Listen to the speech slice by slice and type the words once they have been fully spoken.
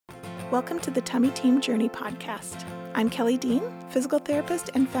Welcome to the Tummy Team Journey podcast. I'm Kelly Dean, physical therapist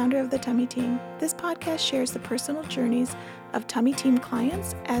and founder of the Tummy Team. This podcast shares the personal journeys of Tummy Team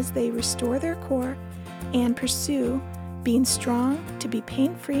clients as they restore their core and pursue being strong to be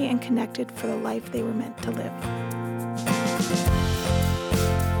pain-free and connected for the life they were meant to live.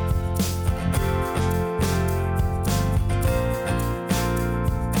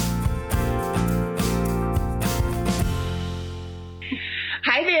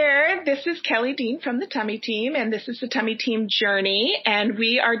 Hi there, this is Kelly Dean from the Tummy Team, and this is the Tummy Team Journey, and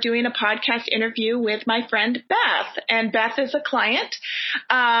we are doing a podcast interview with my friend Beth, and Beth is a client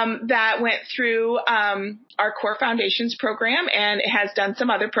that went through our Core Foundations program and has done some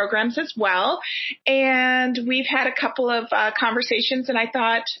other programs as well, and we've had a couple of conversations, and I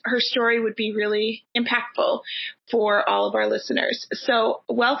thought her story would be really impactful for all of our listeners. So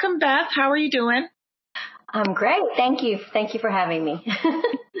welcome, Beth. How are you doing? I'm great. Thank you. Thank you for having me.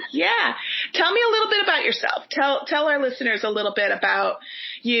 Yeah. Tell me a little bit about yourself. Tell our listeners a little bit about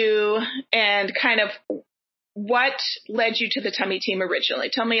you and kind of what led you to the Tummy Team originally.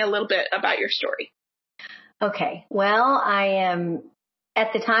 Tell me a little bit about your story. Okay. Well,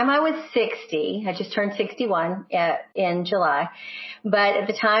 at the time I was 60. I just turned 61 in July. But at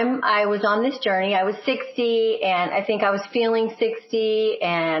the time I was on this journey, I was 60 and I think I was feeling 60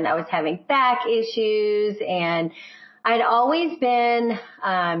 and I was having back issues and I'd always been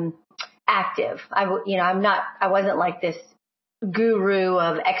active. I wasn't like this guru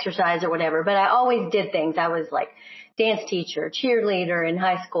of exercise or whatever, but I always did things. I was like dance teacher, cheerleader in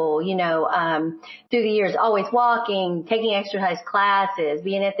high school, through the years, always walking, taking exercise classes,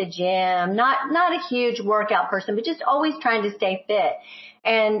 being at the gym, not a huge workout person, but just always trying to stay fit.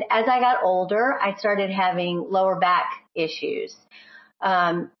 And as I got older, I started having lower back issues.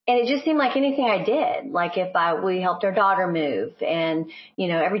 And it just seemed like anything I did, like if we helped our daughter move and,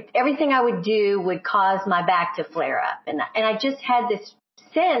 everything I would do would cause my back to flare up. And I just had this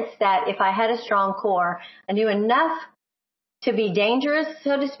sense that if I had a strong core, I knew enough to be dangerous,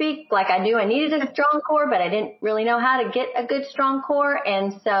 so to speak. Like I knew I needed a strong core, but I didn't really know how to get a good strong core.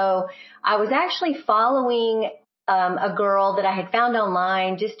 And so I was actually following a girl that I had found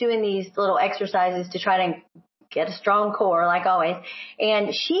online, just doing these little exercises to try to get a strong core, like always.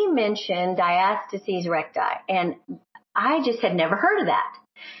 And she mentioned diastasis recti, and I just had never heard of that.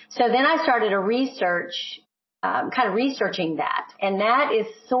 So then I started researching that. And that is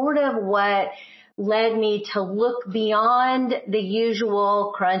sort of what led me to look beyond the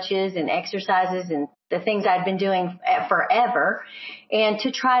usual crunches and exercises and the things I'd been doing forever and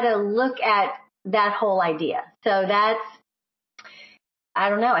to try to look at that whole idea. So I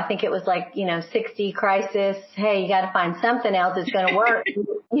don't know. I think it was like, 60 crisis. Hey, you got to find something else that's going to work.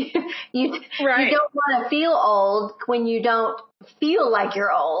 You don't want to feel old when you don't feel like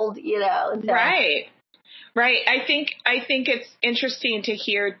you're old, So. Right. I think it's interesting to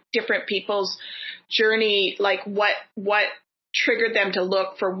hear different people's journey, like what triggered them to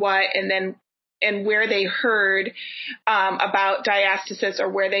look for what, and where they heard about diastasis or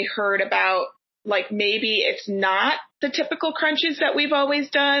where they heard about, like, maybe it's not the typical crunches that we've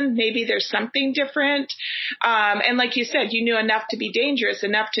always done. Maybe there's something different. And like you said, you knew enough to be dangerous,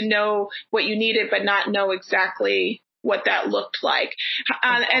 enough to know what you needed, but not know exactly what that looked like.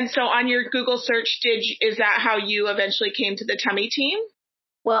 And so on your Google search, is that how you eventually came to the Tummy Team?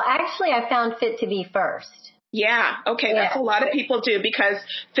 Well, actually, I found Fit to Be first. Yeah. Okay. That's a lot of people do, because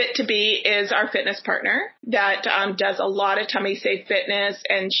Fit to Be is our fitness partner that does a lot of tummy safe fitness,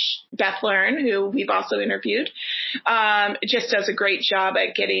 and Beth Learn, who we've also interviewed, just does a great job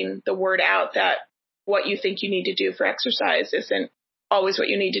at getting the word out that what you think you need to do for exercise isn't always what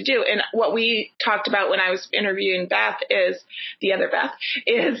you need to do. And what we talked about when I was interviewing Beth is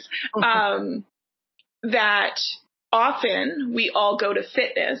that often we all go to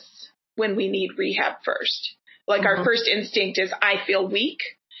fitness when we need rehab first. Like our first instinct is, I feel weak.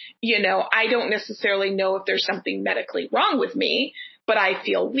 I don't necessarily know if there's something medically wrong with me, but I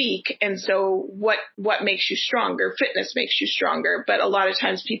feel weak. And so what makes you stronger? Fitness makes you stronger. But a lot of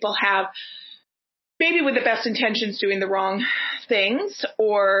times people have, maybe with the best intentions, doing the wrong things,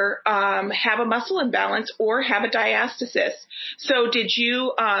 or have a muscle imbalance, or have a diastasis. So did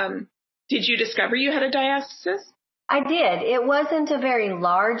you discover you had a diastasis? I did. It wasn't a very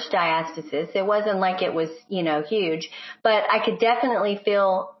large diastasis. It wasn't like it was, huge, but I could definitely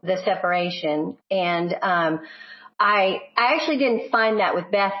feel the separation. And I actually didn't find that with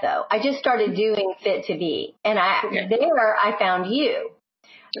Beth, though. I just started doing Fit to Be, and there I found you.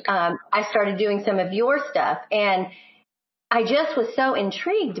 Okay. I started doing some of your stuff, and I just was so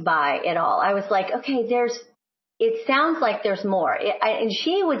intrigued by it all. I was like, okay, it sounds like there's more. And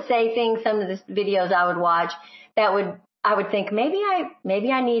she would say things, some of the videos I would watch that I would think maybe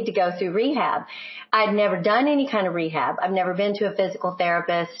I need to go through rehab. I'd never done any kind of rehab. I've never been to a physical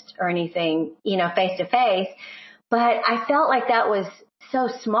therapist or anything, face to face, but I felt like that was so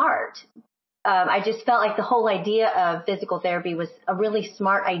smart. I just felt like the whole idea of physical therapy was a really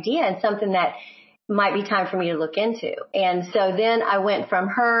smart idea and something that might be time for me to look into. And so then I went from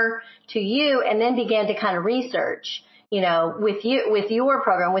her to you and then began to kind of research, with your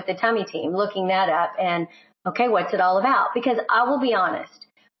program, with the Tummy Team, looking that up and, okay, what's it all about? Because I will be honest,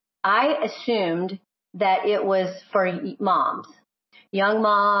 I assumed that it was for moms, young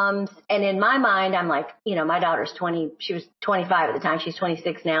moms. And in my mind, I'm like, my daughter's 20, she was 25 at the time. She's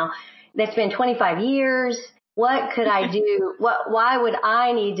 26 now. That's been 25 years. What could I do? Why would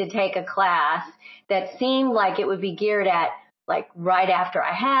I need to take a class that seemed like it would be geared at like right after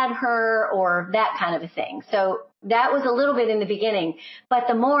I had her or that kind of a thing? So that was a little bit in the beginning, but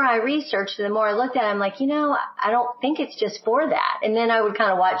the more I researched, the more I looked at it, I'm like, I don't think it's just for that. And then I would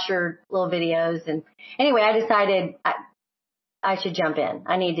kind of watch your little videos. And anyway, I decided I should jump in.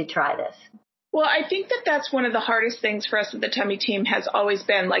 I need to try this. Well, I think that that's one of the hardest things for us at the Tummy Team has always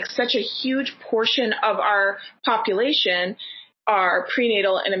been, like, such a huge portion of our population are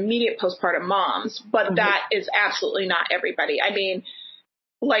prenatal and immediate postpartum moms, but that is absolutely not everybody. I mean,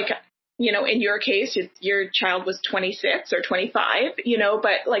 like, in your case, if your child was 26 or 25,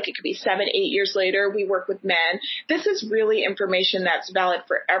 but like it could be 7, 8 years later, we work with men. This is really information that's valid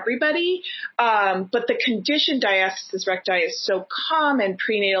for everybody. But the condition diastasis recti is so common,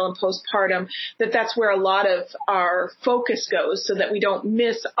 prenatal and postpartum, that's where a lot of our focus goes so that we don't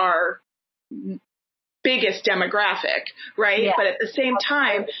miss our biggest demographic, right? Yeah. But at the same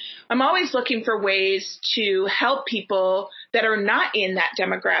time, I'm always looking for ways to help people that are not in that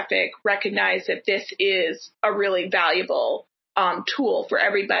demographic recognize that this is a really valuable tool for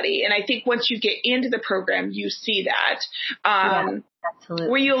everybody. And I think once you get into the program, you see that. Absolutely.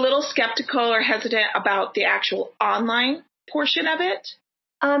 Were you a little skeptical or hesitant about the actual online portion of it?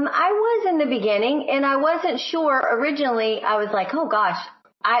 I was in the beginning, and I wasn't sure. Originally, I was like, oh gosh,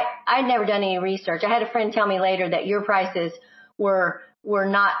 I'd never done any research. I had a friend tell me later that your prices were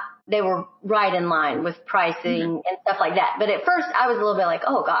not, they were right in line with pricing and stuff like that. But at first I was a little bit like,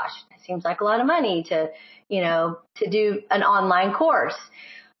 oh gosh, that seems like a lot of money to do an online course.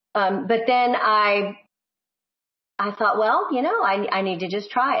 But then I thought, well, I need to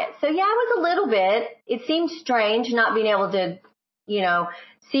just try it. So yeah, I was a little bit, it seemed strange not being able to,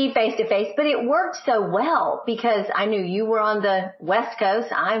 see face to face, but it worked so well because I knew you were on the West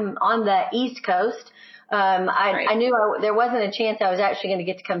Coast. I'm on the East Coast. I knew there wasn't a chance I was actually going to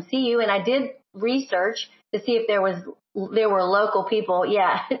get to come see you. And I did research to see if there were local people.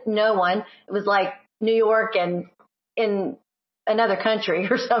 Yeah, no one. It was like New York and in another country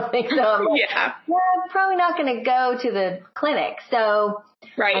or something. So I'm like, I'm probably not going to go to the clinic. So.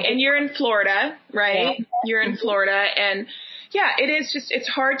 Right. And you're in Florida, right? Yeah. You're in Florida. And yeah, it is just, it's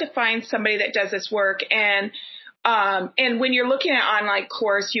hard to find somebody that does this work. And when you're looking at online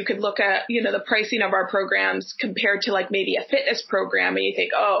course, you could look at, the pricing of our programs compared to like maybe a fitness program. And you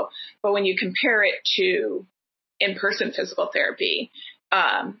think, oh, but when you compare it to in-person physical therapy,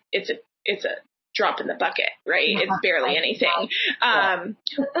 it's a drop in the bucket, right? Yeah. It's barely anything.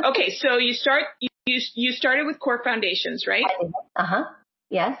 Okay. So you started with Core Foundations, right?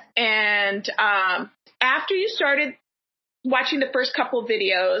 Yes. And after you started watching the first couple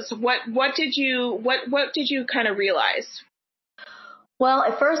videos, what did you kind of realize? Well,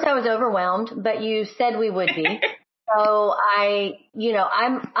 at first I was overwhelmed, but you said we would be. So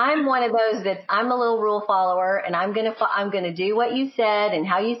I'm one of those that I'm a little rule follower, and I'm gonna do what you said and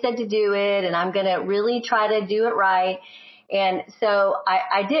how you said to do it, and I'm gonna really try to do it right. And so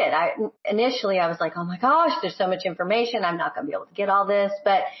I did. Initially I was like, oh my gosh, there's so much information. I'm not going to be able to get all this.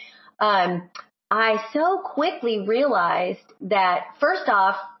 But I so quickly realized that first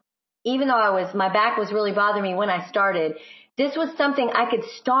off, even though my back was really bothering me when I started, this was something I could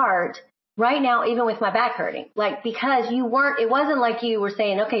start right now, even with my back hurting. Like, because it wasn't like you were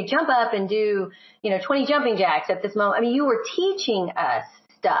saying, okay, jump up and do, 20 jumping jacks at this moment. I mean, you were teaching us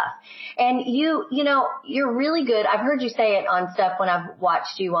stuff. And you're really good. I've heard you say it on stuff when I've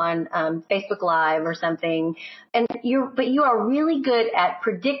watched you on Facebook Live or something. But you are really good at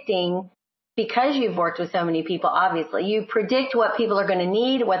predicting, because you've worked with so many people, obviously. You predict what people are going to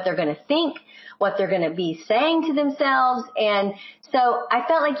need, what they're going to think, what they're going to be saying to themselves. And so I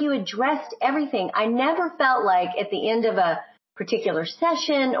felt like you addressed everything. I never felt like at the end of a particular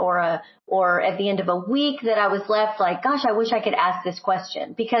session or at the end of a week that I was left like, gosh, I wish I could ask this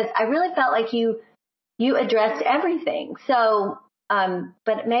question, because I really felt like you you addressed everything. So,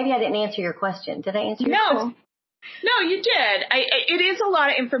 but maybe I didn't answer your question. Did I answer your question? No, you did. It is a lot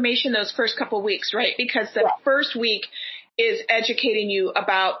of information those first couple of weeks, right? Because the first week is educating you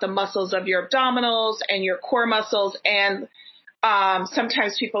about the muscles of your abdominals and your core muscles. And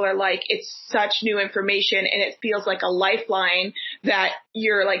sometimes people are like, it's such new information and it feels like a lifeline that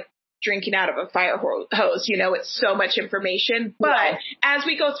you're like drinking out of a fire hose. You know, it's so much information. But as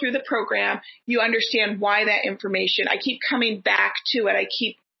we go through the program, you understand why that information, I keep coming back to it. I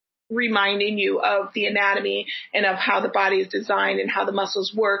keep reminding you of the anatomy and of how the body is designed and how the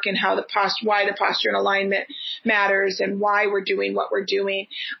muscles work and how why the posture and alignment matters and why we're doing what we're doing.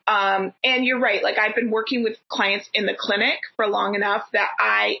 And you're right. Like I've been working with clients in the clinic for long enough that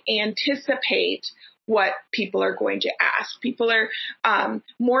I anticipate what people are going to ask. People are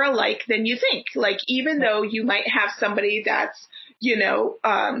more alike than you think. Like even though you might have somebody that's,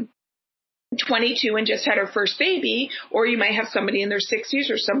 22 and just had her first baby, or you might have somebody in their 60s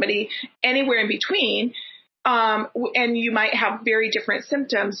or somebody anywhere in between, and you might have very different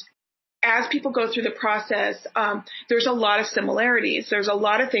symptoms. As people go through the process, there's a lot of similarities. There's a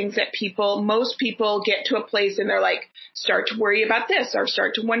lot of things that most people get to a place and they're like, start to worry about this or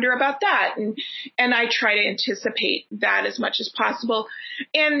start to wonder about that. And I try to anticipate that as much as possible.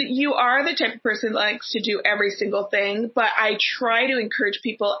 And you are the type of person that likes to do every single thing, but I try to encourage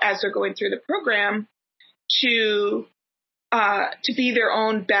people as they're going through the program to be their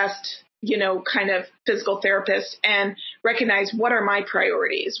own best, kind of physical therapist and recognize what are my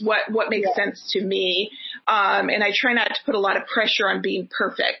priorities, what makes sense to me. And I try not to put a lot of pressure on being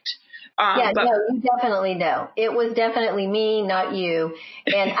perfect. No, you definitely know. It was definitely me, not you.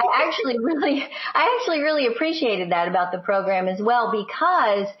 And I actually really appreciated that about the program as well,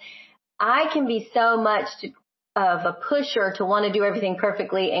 because I can be so much of a pusher to want to do everything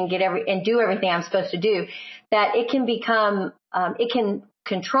perfectly and do everything I'm supposed to do, that it can become, it can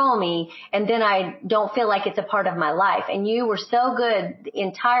control me, and then I don't feel like it's a part of my life. And you were so good the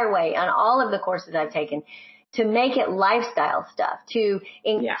entire way on all of the courses I've taken to make it lifestyle stuff, to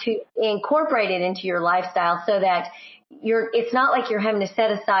incorporate it into your lifestyle so that it's not like you're having to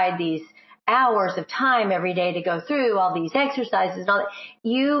set aside these hours of time every day to go through all these exercises and all that.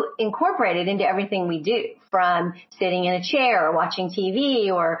 You incorporate it into everything we do, from sitting in a chair or watching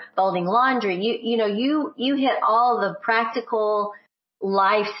TV or folding laundry. You hit all the practical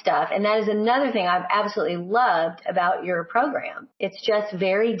life stuff. And that is another thing I've absolutely loved about your program. It's just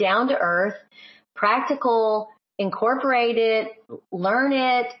very down to earth, practical, incorporate it, learn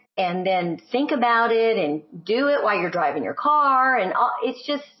it, and then think about it and do it while you're driving your car. And it's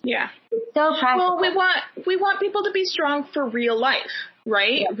just it's so practical. Well, we want people to be strong for real life,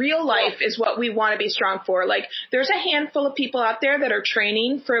 right? Yeah. Real life is what we want to be strong for. Like there's a handful of people out there that are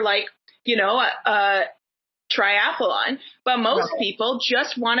training for like, a triathlon, but most people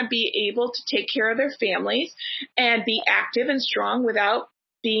just want to be able to take care of their families and be active and strong without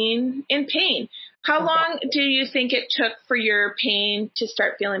being in pain. How long do you think it took for your pain to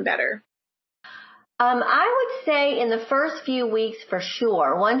start feeling better? I would say in the first few weeks for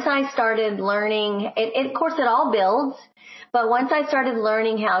sure. Once I started learning, of course it all builds, but once I started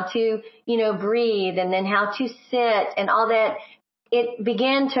learning how to, breathe and then how to sit and all that, it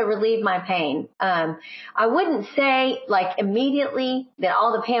began to relieve my pain. I wouldn't say like immediately that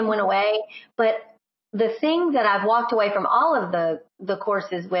all the pain went away, but the thing that I've walked away from all of the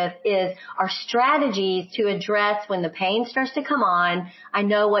courses with are strategies to address when the pain starts to come on. I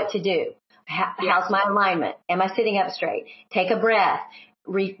know what to do. How's my alignment? Am I sitting up straight? Take a breath.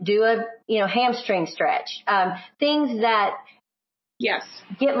 Do a hamstring stretch. Things that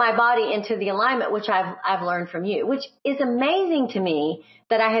get my body into the alignment, which I've learned from you, which is amazing to me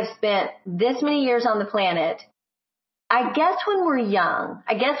that I have spent this many years on the planet. I guess when we're young,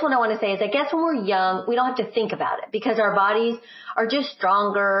 what I want to say is when we're young, we don't have to think about it because our bodies are just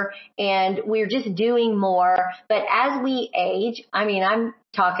stronger and we're just doing more. But as we age, I'm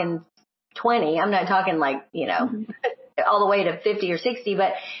talking 20, I'm not talking like, all the way to 50 or 60,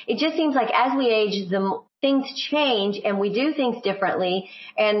 but it just seems like as we age, things change and we do things differently.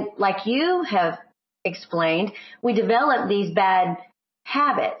 And like you have explained, we develop these bad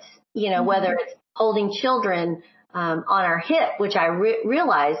habits, whether it's holding children on our hip, which I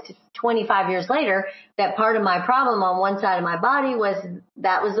realized 25 years later that part of my problem on one side of my body was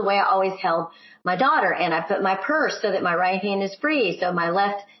the way I always held my daughter. And I put my purse so that my right hand is free. So my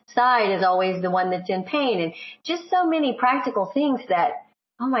left side is always the one that's in pain. And just so many practical things that,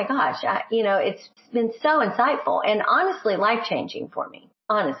 oh my gosh, it's been so insightful and honestly life-changing for me.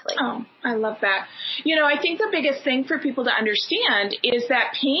 Honestly. Oh, I love that. I think the biggest thing for people to understand is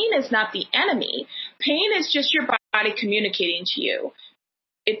that pain is not the enemy. pain is just your body communicating to you.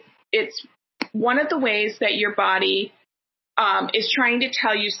 It's one of the ways that your body is trying to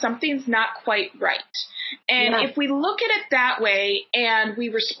tell you something's not quite right. And if we look at it that way and we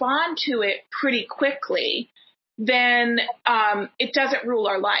respond to it pretty quickly, then it doesn't rule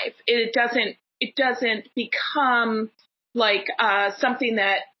our life. It doesn't become like something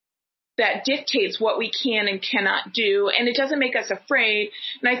that dictates what we can and cannot do, and it doesn't make us afraid.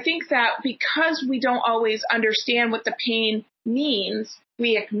 And I think that because we don't always understand what the pain means,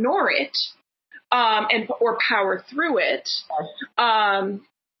 we ignore it or power through it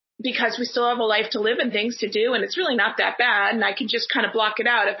because we still have a life to live and things to do, and it's really not that bad, and I can just kind of block it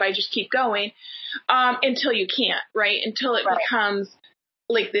out if I just keep going until you can't, right? Until it becomes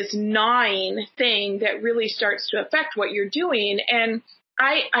like this gnawing thing that really starts to affect what you're doing. And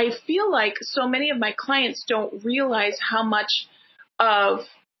I feel like so many of my clients don't realize how much of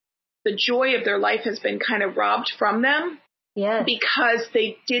the joy of their life has been kind of robbed from them because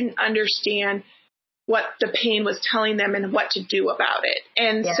they didn't understand what the pain was telling them and what to do about it.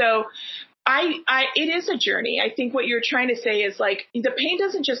 And so it is a journey. I think what you're trying to say is like, the pain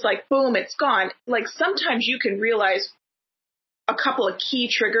doesn't just like, boom, it's gone. Like sometimes you can realize a couple of key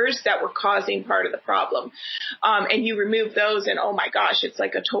triggers that were causing part of the problem. And you remove those and oh my gosh, it's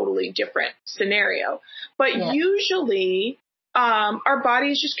like a totally different scenario. But usually our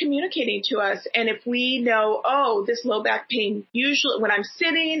body is just communicating to us. And if we know, oh, this low back pain, usually when I'm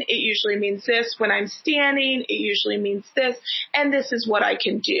sitting, it usually means this. When I'm standing, it usually means this. And this is what I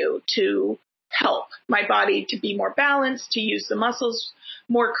can do to help my body to be more balanced, to use the muscles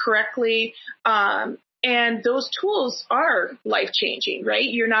more correctly. And those tools are life-changing, right?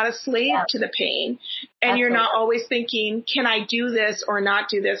 You're not a slave to the pain, and you're not always thinking, can I do this or not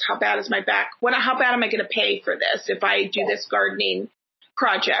do this? How bad is my back? How bad am I going to pay for this if I do this gardening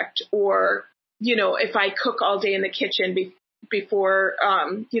project? Or, if I cook all day in the kitchen before,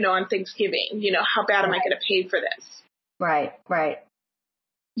 on Thanksgiving, how bad am I going to pay for this? Right.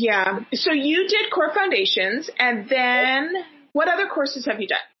 Yeah. So you did Core Foundations, and then what other courses have you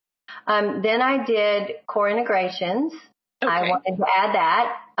done? Then I did Core Integrations. Okay. I wanted to add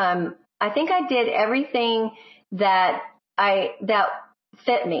that. I think I did everything that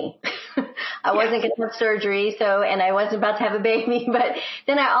fit me. I wasn't going to have surgery, and I wasn't about to have a baby. But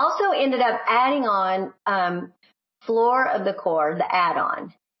then I also ended up adding on Floor of the Core, the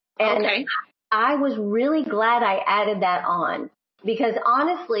add-on. And I was really glad I added that on because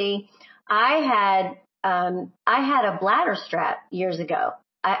honestly, I had a bladder strap years ago.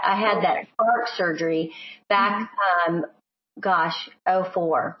 I had that spark surgery back,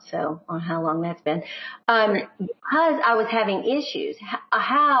 2004. So on how long that's been, because I was having issues.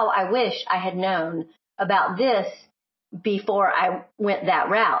 How I wish I had known about this before I went that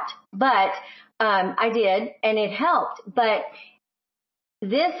route, but I did, and it helped. But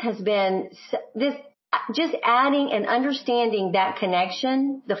this has been just adding and understanding that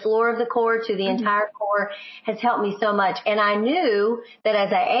connection, the floor of the core to the entire core, has helped me so much. And I knew that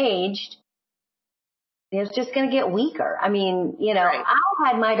as I aged, it was just going to get weaker. I mean, I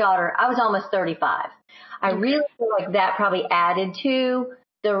had my daughter, I was almost 35. I really feel like that probably added to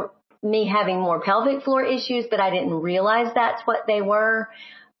me having more pelvic floor issues, but I didn't realize that's what they were.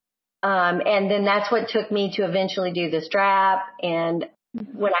 And then that's what took me to eventually do the strap and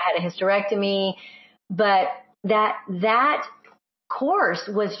when I had a hysterectomy. But that course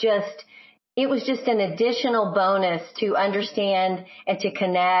was just an additional bonus to understand and to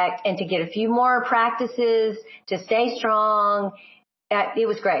connect and to get a few more practices to stay strong. It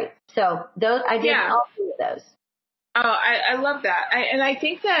was great. So I did all three of those. Oh, I love that. And I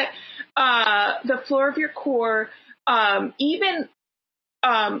think that the floor of your core, even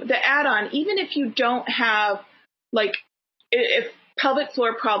the add-on, even if you don't have if pelvic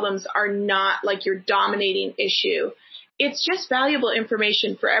floor problems are not like your dominating issue, it's just valuable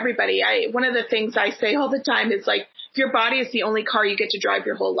information for everybody. One of the things I say all the time is like, your body is the only car you get to drive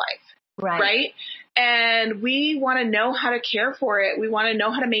your whole life. Right? And we want to know how to care for it. We want to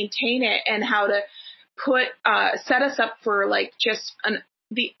know how to maintain it and how to set us up for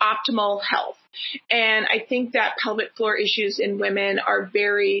the optimal health. And I think that pelvic floor issues in women are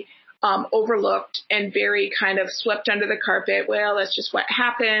very overlooked and very kind of swept under the carpet. Well, that's just what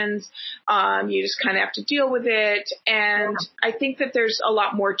happens. You just kind of have to deal with it. And I think that there's a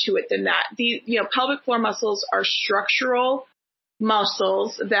lot more to it than that. Pelvic floor muscles are structural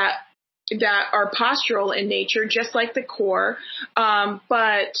muscles that are postural in nature, just like the core.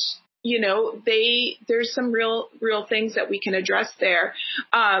 But there's some real things that we can address there.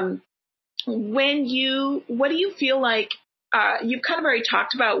 What do you feel like you've kind of already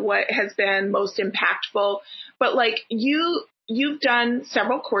talked about what has been most impactful, but like you've done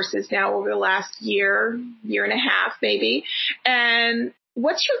several courses now over the last year and a half, maybe. And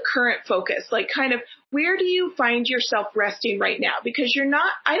what's your current focus? Like kind of where do you find yourself resting right now? Because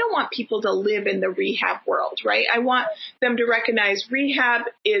I don't want people to live in the rehab world, right? I want them to recognize rehab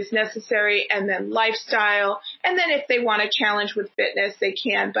is necessary and then lifestyle. And then if they want to challenge with fitness, they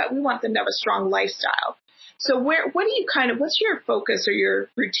can, but we want them to have a strong lifestyle. So what's your focus or your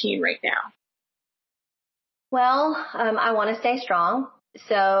routine right now? Well, I want to stay strong.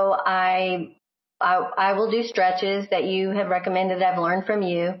 So I will do stretches that you have recommended. I've learned from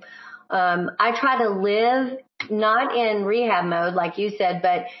you. I try to live not in rehab mode, like you said,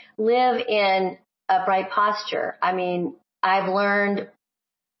 but live in upright posture. I mean, I've learned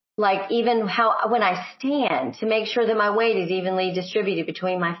like even when I stand to make sure that my weight is evenly distributed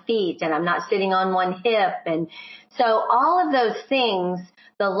between my feet and I'm not sitting on one hip. And so all of those things,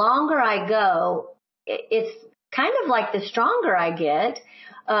 the longer I go, it's kind of like the stronger I get.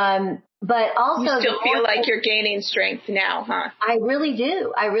 But also you still feel like you're gaining strength now, huh? I really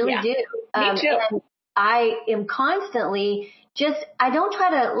do. I really do. Me too. And I am constantly I don't try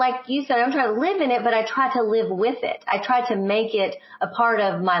to, like you said, I don't try to live in it, but I try to live with it. I try to make it a part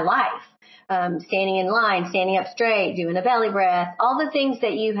of my life. Standing in line, standing up straight, doing a belly breath, all the things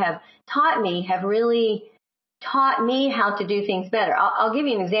that you have taught me have really taught me how to do things better. I'll give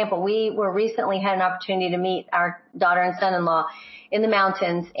you an example. We recently had an opportunity to meet our daughter and son-in-law in the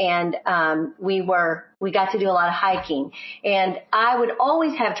mountains, and we got to do a lot of hiking. And I would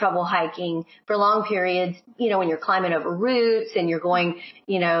always have trouble hiking for long periods, when you're climbing over roots and you're going,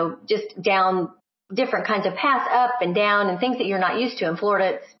 just down different kinds of paths up and down and things that you're not used to. In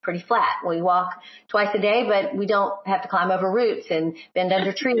Florida, it's pretty flat. We walk twice a day, but we don't have to climb over roots and bend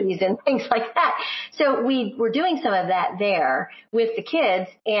under trees and things like that. So we were doing some of that there with the kids.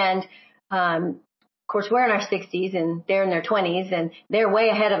 And, of course, we're in our 60s and they're in their 20s and they're way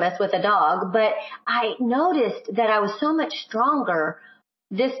ahead of us with a dog. But I noticed that I was so much stronger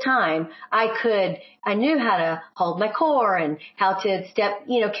this time. I knew how to hold my core and how to step,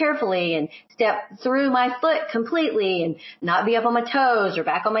 carefully and step through my foot completely and not be up on my toes or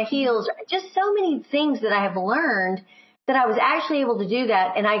back on my heels. Just so many things that I have learned that I was actually able to do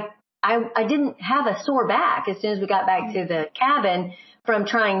that. And I didn't have a sore back as soon as we got back to the cabin from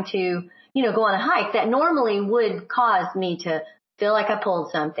trying to, go on a hike that normally would cause me to feel like I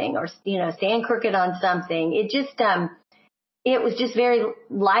pulled something or, stand crooked on something. It was just very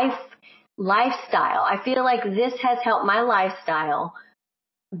lifestyle. I feel like this has helped my lifestyle,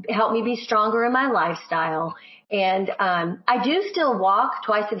 helped me be stronger in my lifestyle. And I do still walk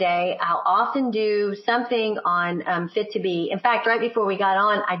twice a day. I'll often do something on Fit to Be. In fact, right before we got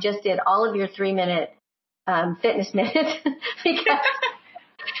on, I just did all of your 3-minute fitness minutes because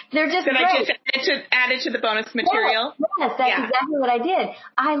they're just great. I just add it to the bonus material? Yes, that's exactly what I did.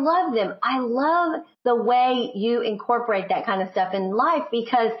 I love them. I love the way you incorporate that kind of stuff in life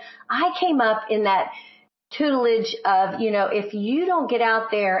because I came up in that tutelage of, if you don't get out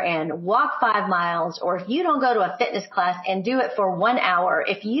there and walk 5 miles or if you don't go to a fitness class and do it for 1 hour,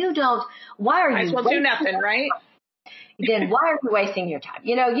 why are you? Might as well do nothing, right? Then why are you wasting your time?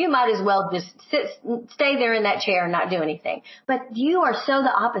 You might as well just stay there in that chair and not do anything. But you are so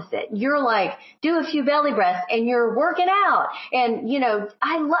the opposite. You're like, do a few belly breaths and you're working out. And,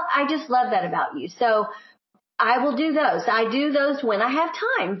 I just love that about you. So I will do those. I do those when I have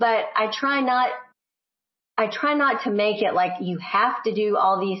time, but I try not to make it like you have to do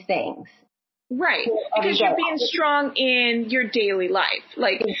all these things. Right. Because you're being strong in your daily life.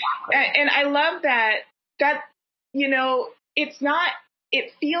 Like, exactly. And I love that,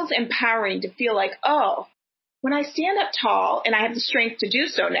 it feels empowering to feel like, oh, when I stand up tall and I have the strength to do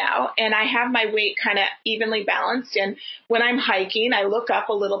so now and I have my weight kind of evenly balanced. And when I'm hiking, I look up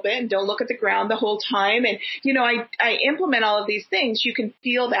a little bit and don't look at the ground the whole time. And, I implement all of these things. You can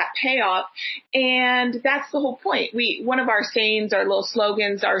feel that payoff. And that's the whole point. One of our sayings, our little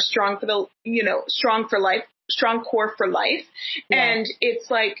slogans are strong for life, strong core for life. Yeah. And it's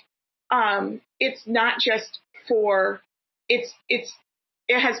like, it's not just it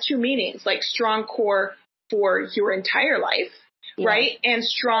has two meanings, like strong core for your entire life, right? And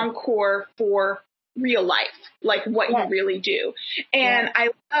strong core for real life, like what you really do. And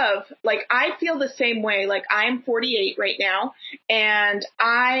I feel the same way. Like I'm 48 right now, and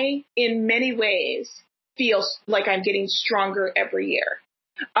I, in many ways, feel like I'm getting stronger every year.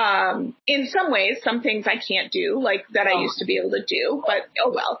 In some ways, some things I can't do, like that I used to be able to do, but oh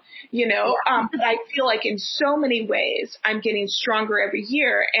well, but I feel like in so many ways I'm getting stronger every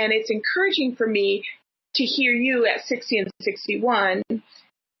year, and it's encouraging for me to hear you at 60 and 61,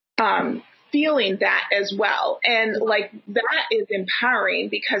 feeling that as well. And like, that is empowering,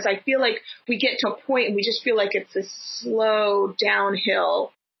 because I feel like we get to a point and we just feel like it's this slow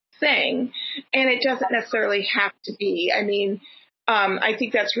downhill thing. And it doesn't necessarily have to be. I mean, I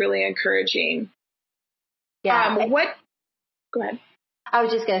think that's really encouraging. Yeah. Go ahead. I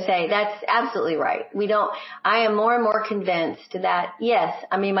was just going to say, that's absolutely right. I am more and more convinced that, yes,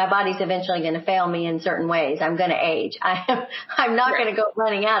 I mean, my body's eventually going to fail me in certain ways. I'm going to age. I'm not going to go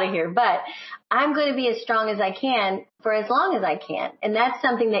running out of here, but I'm going to be as strong as I can for as long as I can. And that's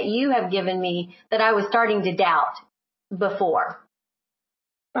something that you have given me that I was starting to doubt before.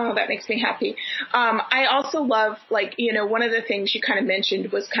 Oh, that makes me happy. I also love, like, one of the things you kind of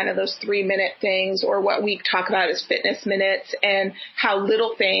mentioned was kind of those 3-minute things, or what we talk about as fitness minutes, and how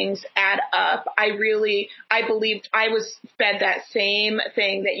little things add up. I believed I was fed that same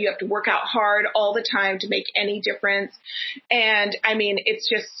thing, that you have to work out hard all the time to make any difference. And I mean, it's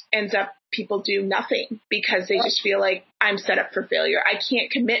just ends up people do nothing because they just feel like, I'm set up for failure. I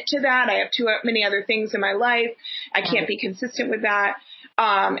can't commit to that. I have too many other things in my life. I can't be consistent with that.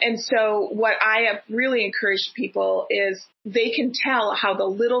 And so what I have really encouraged people is they can tell how the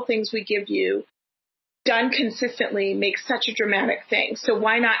little things we give you done consistently make such a dramatic thing. So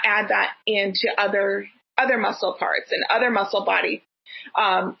why not add that into other muscle parts and other muscle body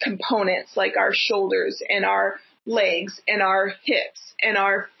components, like our shoulders and our legs and our hips and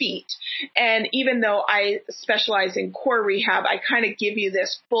our feet. And even though I specialize in core rehab, I kind of give you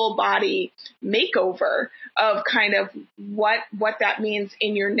this full body makeover of kind of what that means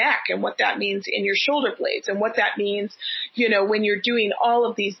in your neck, and what that means in your shoulder blades, and what that means, when you're doing all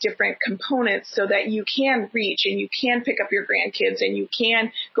of these different components, so that you can reach and you can pick up your grandkids and you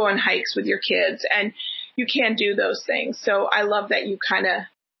can go on hikes with your kids and you can do those things. So I love that you kind of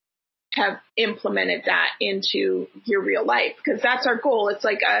have implemented that into your real life, because that's our goal. It's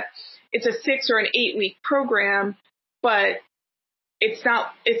like it's a 6 or an 8 week program, but it's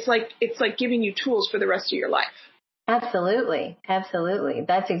like giving you tools for the rest of your life. Absolutely. Absolutely.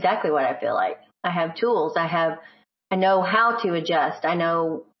 That's exactly what I feel like. I have tools. I know how to adjust. I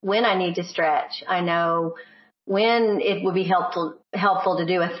know when I need to stretch. I know when it would be helpful to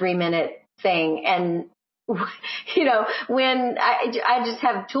do a 3-minute thing. And, when I just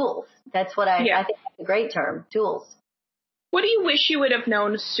have tools. That's what I think that's a great term, tools. What do you wish you would have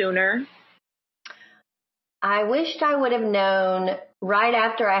known sooner? I wished I would have known right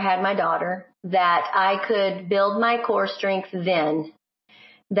after I had my daughter that I could build my core strength then,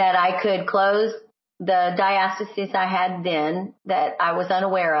 that I could close the diastasis I had then that I was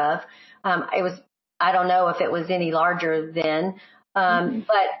unaware of. I don't know if it was any larger then, but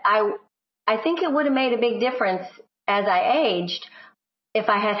I think it would have made a big difference as I aged if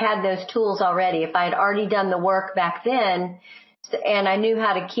I had had those tools already, if I had already done the work back then, and I knew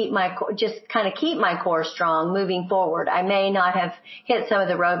how to keep my core strong moving forward. I may not have hit some of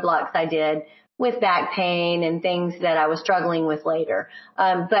the roadblocks I did with back pain and things that I was struggling with later.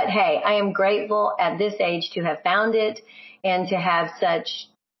 But hey, I am grateful at this age to have found it and to have such,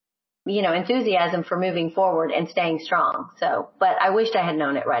 enthusiasm for moving forward and staying strong. But I wished I had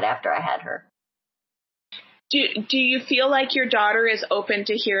known it right after I had her. Do you feel like your daughter is open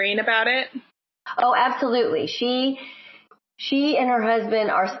to hearing about it? Oh, absolutely. She and her husband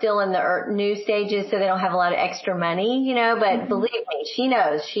are still in the new stages, so they don't have a lot of extra money, but believe me, she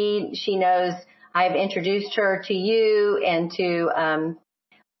knows. She knows I've introduced her to you and to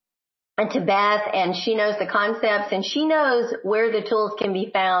Beth, and she knows the concepts, and she knows where the tools can be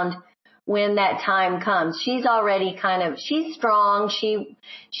found when that time comes. She's already she's strong.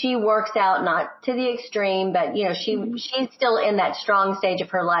 She works out, not to the extreme, but she's still in that strong stage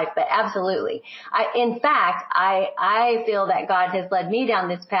of her life. But absolutely. In fact, I feel that God has led me down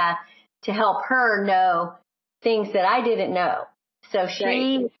this path to help her know things that I didn't know. So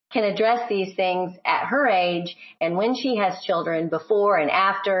she can address these things at her age, and when she has children, before and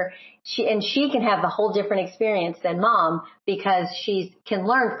after, she can have a whole different experience than mom, because she can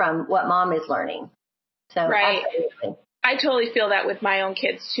learn from what mom is learning. So absolutely. I totally feel that with my own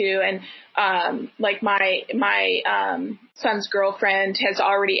kids too. And like my son's girlfriend has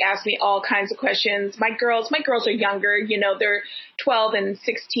already asked me all kinds of questions. My girls are younger, they're 12 and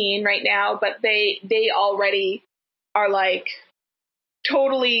 16 right now, but they already are like,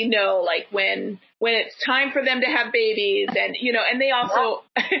 totally know, like when it's time for them to have babies, and and they also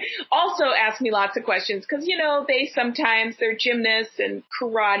ask me lots of questions, because they're gymnasts and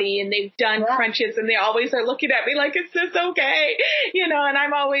karate, and they've done crunches, and they always are looking at me like, is this okay? And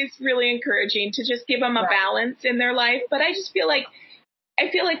I'm always really encouraging to just give them a balance in their life. But I just feel like I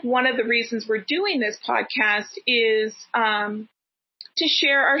feel like one of the reasons we're doing this podcast is to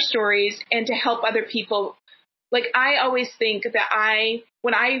share our stories and to help other people. Like, I always think that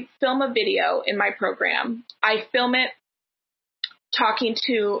when I film a video in my program, I film it talking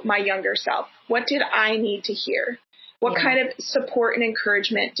to my younger self. What did I need to hear? What kind of support and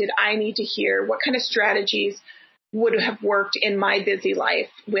encouragement did I need to hear? What kind of strategies would have worked in my busy life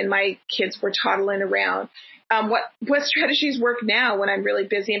when my kids were toddling around? What strategies work now when I'm really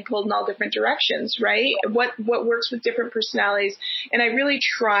busy and pulled in all different directions, right? What works with different personalities? And I really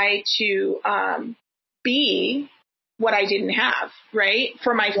try to be what I didn't have, right?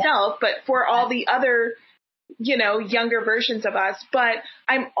 For myself, but for all the other, younger versions of us. But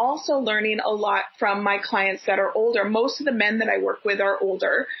I'm also learning a lot from my clients that are older. Most of the men that I work with are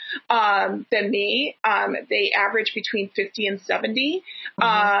older than me. They average between 50 and 70.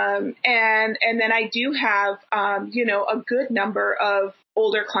 And then I do have, a good number of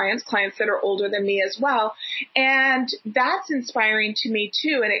older clients that are older than me as well. And that's inspiring to me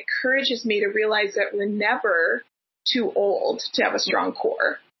too. And it encourages me to realize that we're never too old to have a strong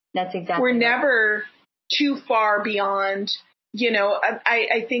core. That's exactly We're right. never too far beyond,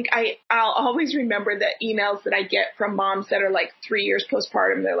 I think I'll always remember the emails that I get from moms that are like 3 years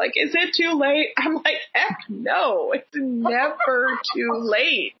postpartum. They're like, is it too late? I'm like, heck no, it's never too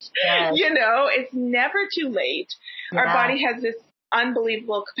late. Yes. It's never too late. Yeah. Our body has this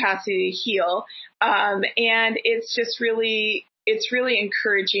unbelievable capacity to heal. And it's really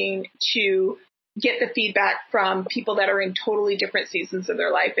encouraging to get the feedback from people that are in totally different seasons of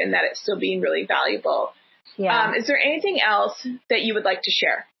their life and that it's still being really valuable. Yeah. Is there anything else that you would like to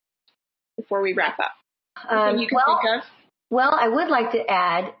share before we wrap up? Anything you can think of? Well, I would like to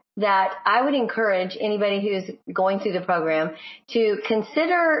add that I would encourage anybody who's going through the program to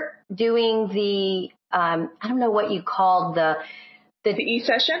consider doing the, I don't know what you called the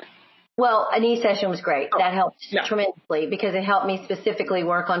e-session? Well, an e-session was great. That helped tremendously because it helped me specifically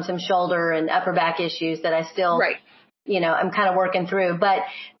work on some shoulder and upper back issues that I still, I'm kind of working through. But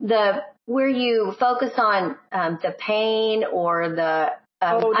where you focus on the pain or the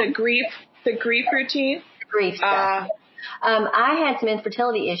the grief routine, grief stuff. I had some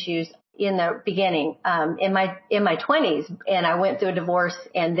infertility issues in the beginning, in my 20s, and I went through a divorce.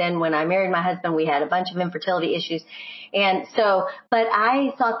 And then when I married my husband, we had a bunch of infertility issues. And so, but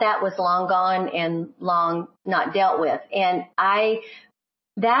I thought that was long gone and long not dealt with. And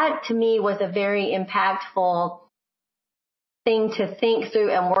that to me was a very impactful thing to think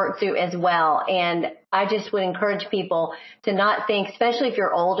through and work through as well. And I just would encourage people to not think, especially if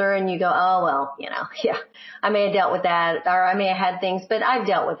you're older and you go, oh, well, I may have dealt with that or I may have had things, but I've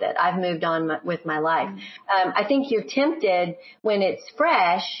dealt with it. I've moved on with my life. I think you're tempted when it's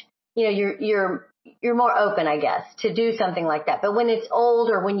fresh, you're more open, I guess, to do something like that. But when it's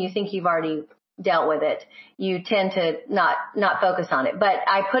old or when you think you've already dealt with it, you tend to not focus on it. But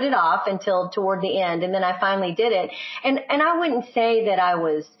I put it off until toward the end, and then I finally did it. And I wouldn't say that I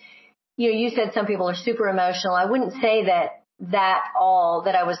was, you said some people are super emotional. I wouldn't say that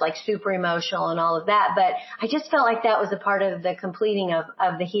I was like super emotional and all of that, but I just felt like that was a part of the completing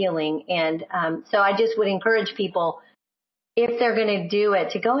of the healing. And so I just would encourage people, if they're going to do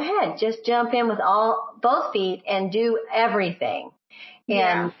it, to go ahead, just jump in with both feet and do everything.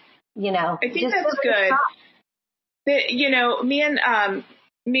 And I think that's good.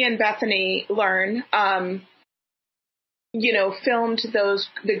 Me and Bethany Learn, filmed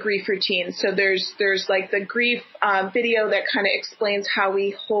the grief routines. So there's like the grief video that kind of explains how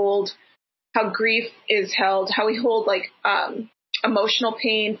grief is held, how we hold like emotional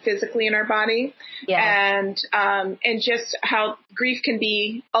pain physically in our body, and just how grief can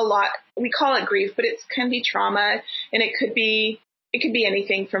be a lot. We call it grief, but it can be trauma, and it could be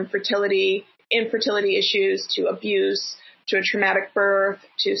anything from infertility issues to abuse, to a traumatic birth,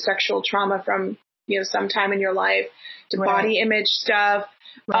 to sexual trauma from, sometime in your life, to body image stuff,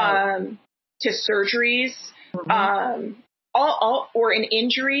 to surgeries, or an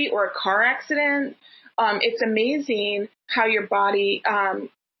injury or a car accident. It's amazing how your body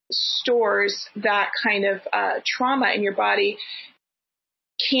stores that kind of trauma in your body.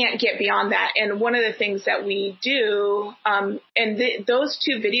 Can't get beyond that. And one of the things that we do, those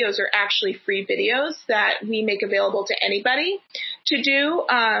two videos are actually free videos that we make available to anybody to do.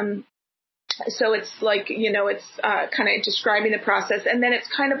 So it's like, it's kind of describing the process, and then it's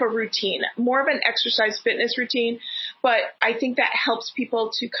kind of a routine, more of an exercise fitness routine. But I think that helps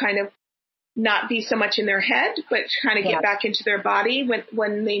people to kind of not be so much in their head, but kind of get back into their body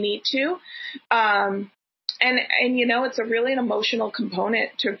when they need to. And it's a really an emotional component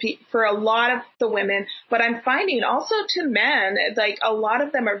for a lot of the women, but I'm finding also to men, like a lot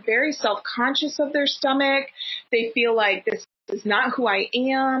of them are very self-conscious of their stomach. They feel like this is not who I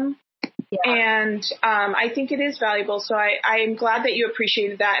am. Yeah. And I think it is valuable. So I'm glad that you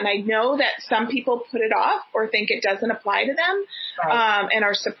appreciated that. And I know that some people put it off or think it doesn't apply to them, right. And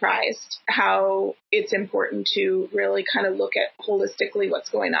are surprised how it's important to really kind of look at holistically what's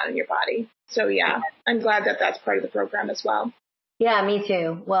going on in your body. So, yeah, I'm glad that that's part of the program as well. Yeah, me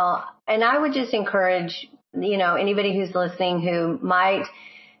too. Well, and I would just encourage, anybody who's listening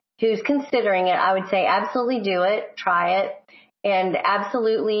who's considering it, I would say absolutely do it, try it, and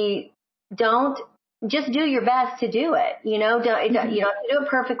absolutely don't just do your best to do it. You don't have to do it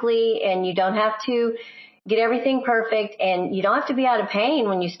perfectly, and you don't have to get everything perfect, and you don't have to be out of pain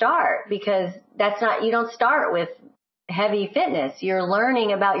when you start, because you don't start with heavy fitness. You're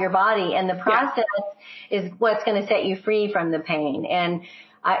learning about your body, and the process is what's going to set you free from the pain. And,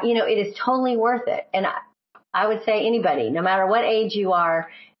 it is totally worth it. And I would say anybody, no matter what age you are,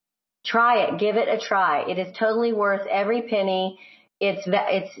 try it, give it a try. It is totally worth every penny. It's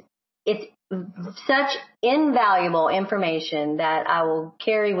such invaluable information that I will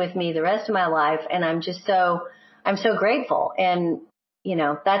carry with me the rest of my life. And I'm so grateful. And,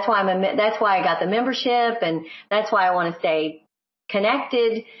 that's why I got the membership, and that's why I want to stay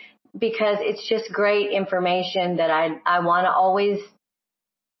connected, because it's just great information that I want to always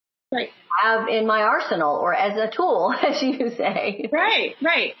have in my arsenal, or as a tool, as you say. Right.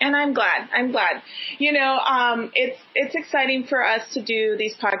 And I'm glad. It's exciting for us to do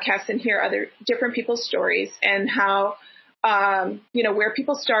these podcasts and hear other different people's stories, and how, where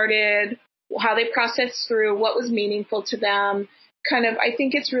people started, how they processed through, what was meaningful to them. I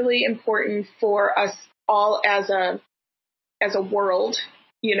think it's really important for us all as a world,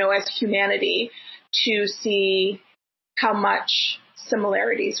 as humanity, to see how much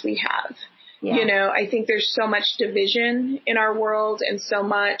similarities we have. Yeah. I think there's so much division in our world and so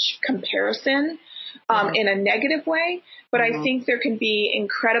much comparison in a negative way. But I think there can be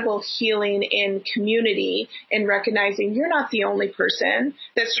incredible healing in community, in recognizing you're not the only person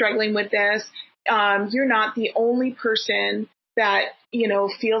that's struggling with this. You're not the only person that,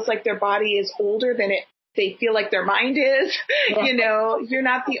 feels like their body is older than they feel like their mind is. Yeah. You're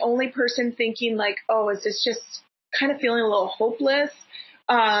not the only person thinking like, oh, is this just kind of feeling a little hopeless?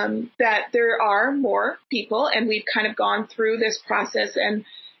 That there are more people, and we've kind of gone through this process,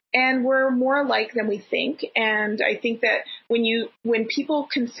 and we're more alike than we think. And I think that when people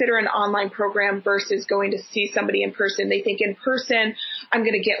consider an online program versus going to see somebody in person, they think in person, I'm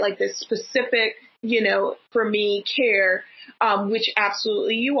going to get like this specific, for me care, which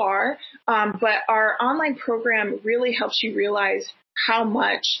absolutely you are. But our online program really helps you realize how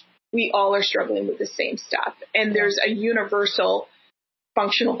much we all are struggling with the same stuff. And there's a universal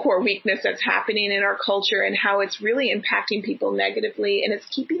functional core weakness that's happening in our culture, and how it's really impacting people negatively, and it's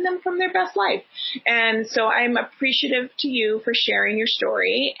keeping them from their best life. And so I'm appreciative to you for sharing your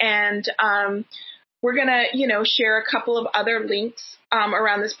story. And we're going to, share a couple of other links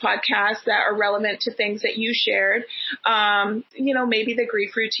around this podcast that are relevant to things that you shared. Maybe the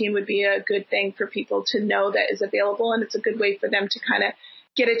grief routine would be a good thing for people to know that is available, and it's a good way for them to kind of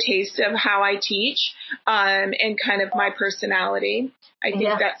get a taste of how I teach and kind of my personality. I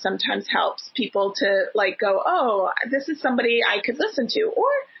think that sometimes helps people to like go, oh, this is somebody I could listen to, or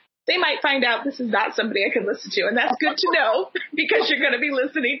they might find out this is not somebody I could listen to. And that's good to know, because you're going to be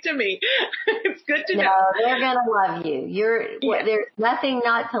listening to me. It's good to know. No, they're going to love you. There's nothing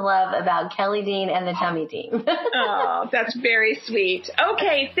not to love about Kelly Dean and the Tummy Team. Oh, that's very sweet.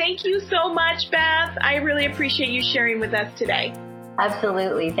 Okay. Thank you so much, Beth. I really appreciate you sharing with us today.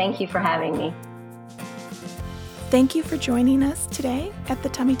 Absolutely. Thank you for having me. Thank you for joining us today at the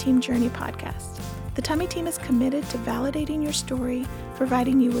Tummy Team Journey podcast. The Tummy Team is committed to validating your story,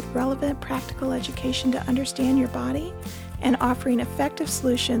 providing you with relevant, practical education to understand your body, and offering effective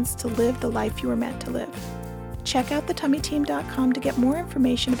solutions to live the life you were meant to live. Check out thetummyteam.com to get more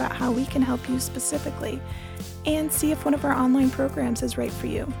information about how we can help you specifically, and see if one of our online programs is right for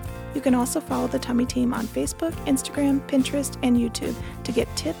you. You can also follow the Tummy Team on Facebook, Instagram, Pinterest, and YouTube to get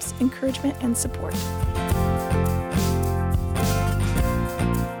tips, encouragement, and support.